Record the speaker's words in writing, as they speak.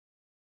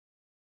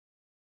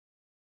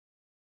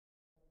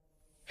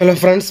Hello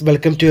friends,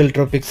 welcome to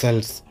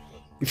Ledtvrepair.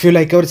 If you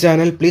like our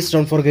channel, please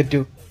don't forget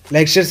to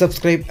like, share,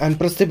 subscribe and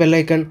press the bell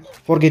icon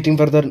for getting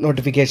further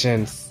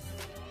notifications.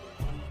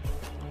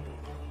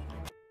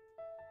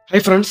 Hi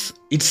friends,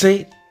 it's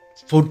a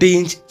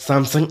 40-inch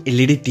Samsung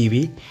LED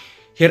TV.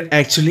 Here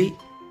actually,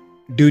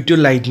 due to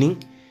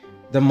lightning,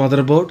 the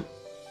motherboard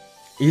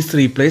is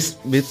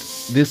replaced with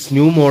this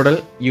new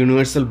model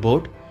universal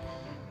board.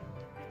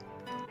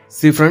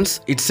 See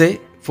friends, it's a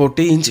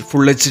 40-inch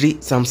Full HD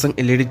Samsung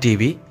LED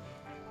TV.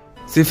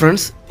 See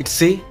friends,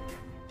 it's a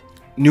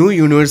new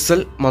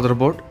universal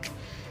motherboard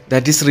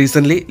that is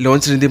recently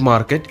launched in the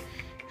market.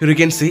 Here you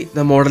can see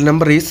the model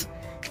number is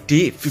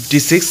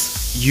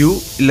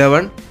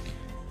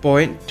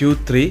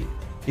T56U11.23.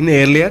 In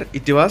earlier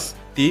it was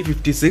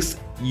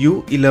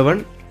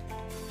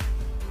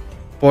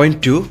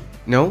T56U11.2.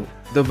 Now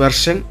the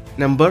version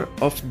number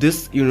of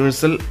this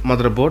universal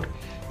motherboard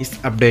is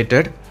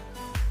updated.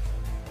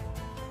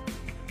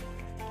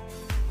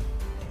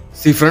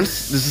 See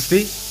friends, this is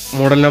the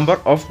model number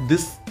of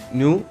this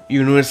new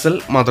universal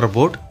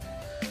motherboard.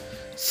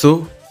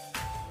 So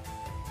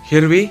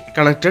here we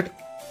connected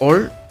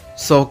all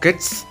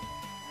sockets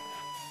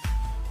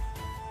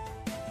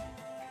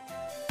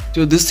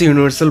to this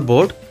universal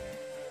board.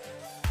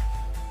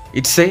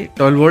 It's a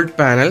 12-volt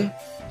panel,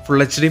 Full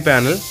HD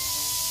panel.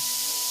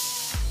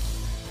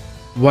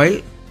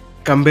 While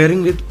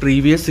comparing with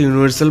previous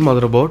universal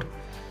motherboard,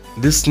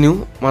 this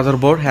new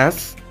motherboard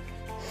has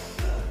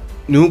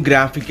new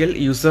graphical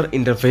user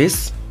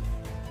interface.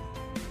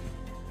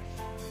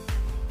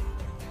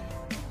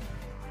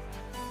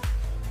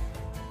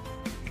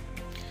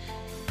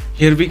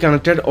 Here we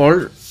connected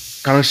all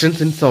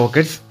connections in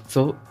sockets,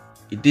 so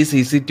it is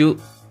easy to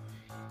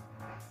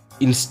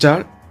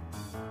install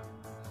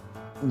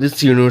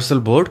this universal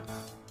board.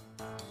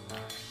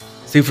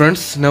 See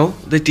friends, now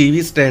the TV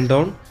is turned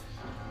on.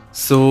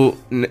 So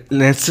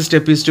next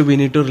step is we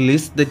need to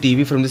release the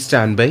TV from the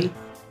standby.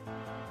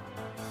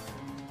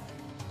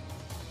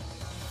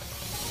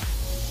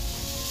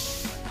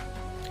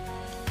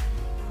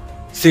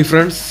 See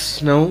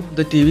friends, now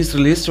the TV is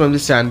released from the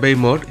standby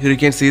mode. Here you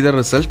can see the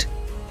result.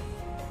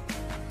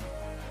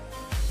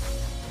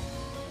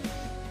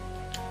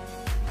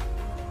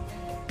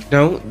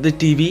 Now the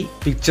TV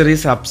picture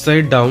is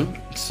upside down,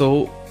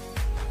 so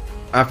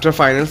after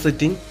final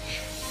setting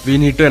we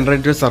need to enter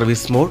into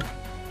service mode.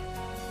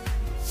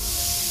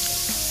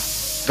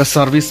 The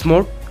service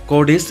mode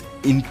code is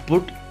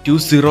input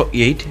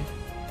 208.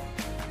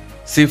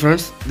 See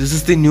friends, this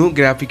is the new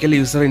graphical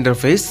user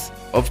interface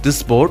of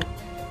this board.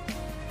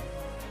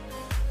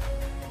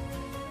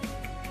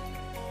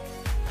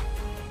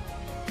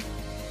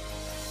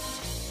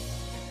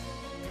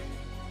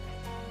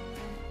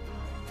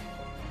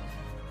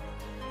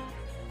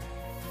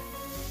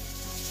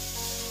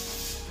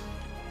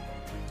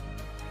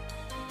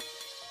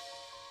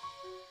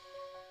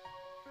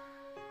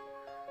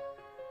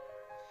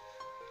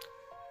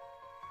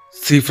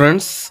 See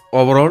friends,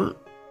 overall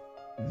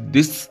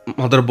this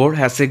motherboard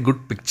has a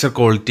good picture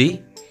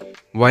quality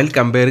while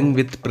comparing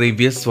with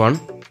previous one.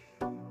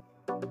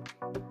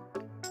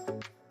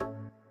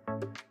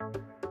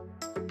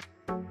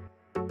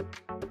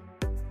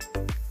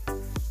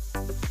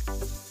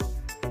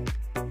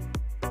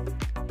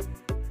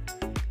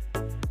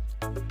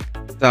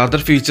 The other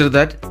feature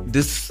that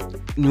this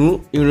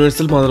new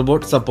universal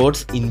motherboard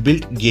supports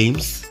inbuilt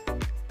games.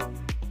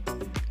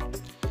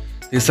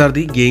 These are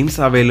the games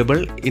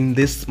available in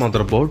this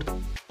motherboard.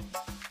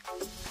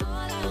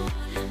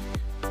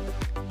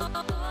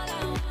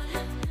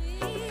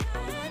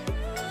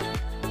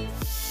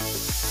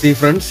 See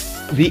friends,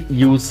 the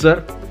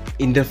user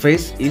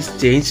interface is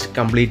changed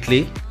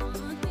completely.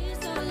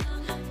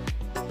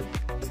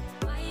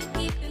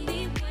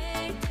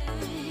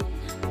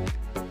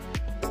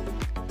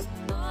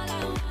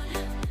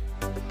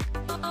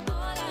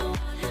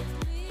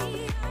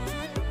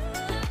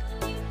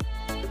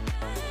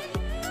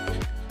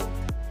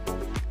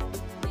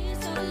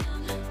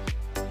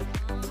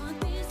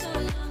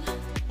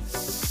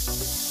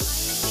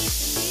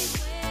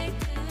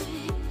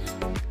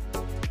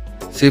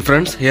 See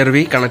friends, here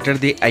we connected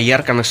the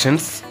IR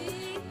connections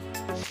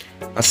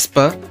as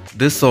per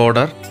this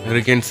order. Here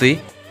you can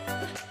see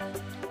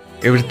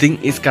everything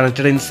is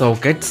connected in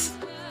sockets.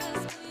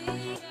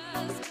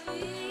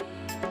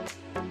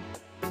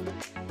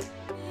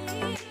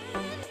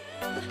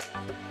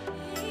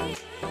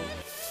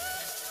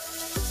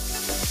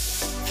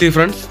 See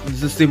friends,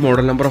 this is the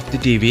model number of the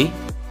TV.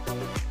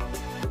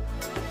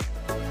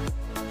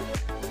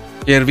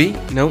 Here we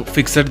now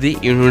fixed the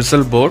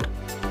universal board.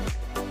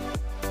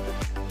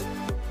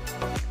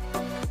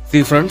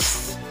 See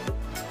friends,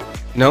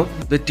 now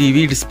the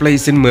TV display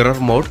is in mirror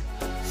mode.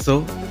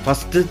 So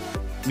first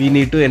we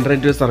need to enter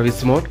into a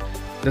service mode.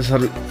 The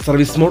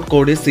service mode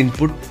code is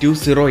input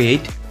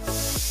 208.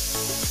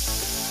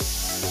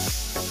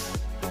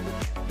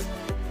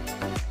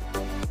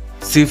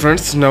 See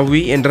friends, now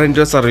we enter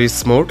into a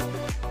service mode.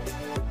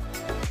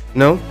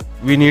 Now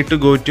we need to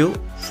go to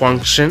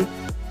function.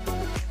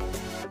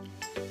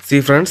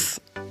 See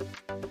friends,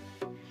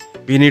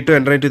 we need to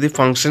enter into the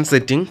function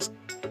settings.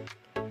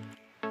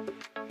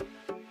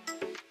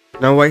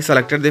 Now I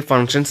selected the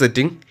function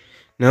setting.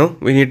 Now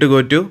we need to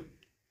go to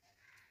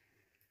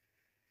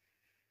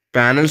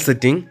panel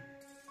setting.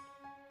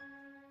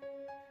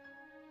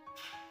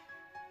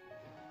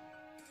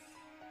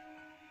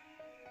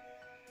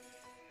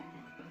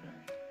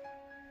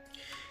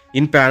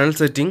 In panel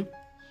setting,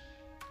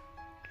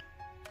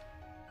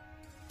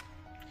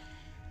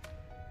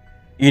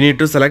 you need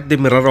to select the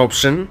mirror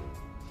option.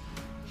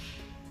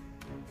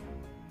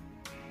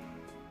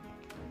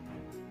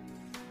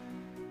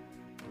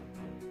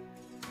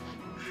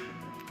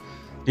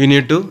 You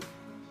need to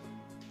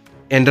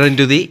enter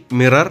into the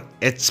mirror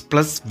H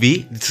plus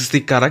V. This is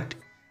the correct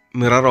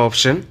mirror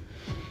option.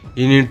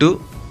 You need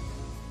to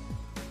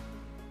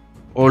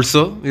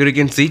also, here you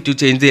can see, to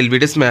change the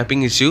LVDS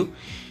mapping issue,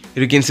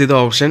 you can see the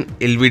option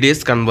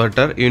LVDS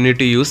converter. You need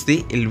to use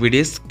the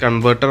LVDS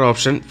converter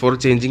option for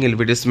changing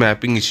LVDS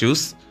mapping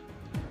issues.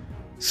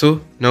 So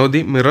now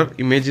the mirror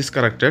image is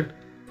corrected.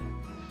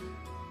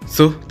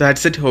 So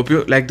that's it. Hope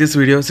you like this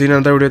video. See you in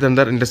another video with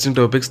another interesting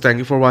topics. Thank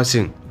you for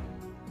watching.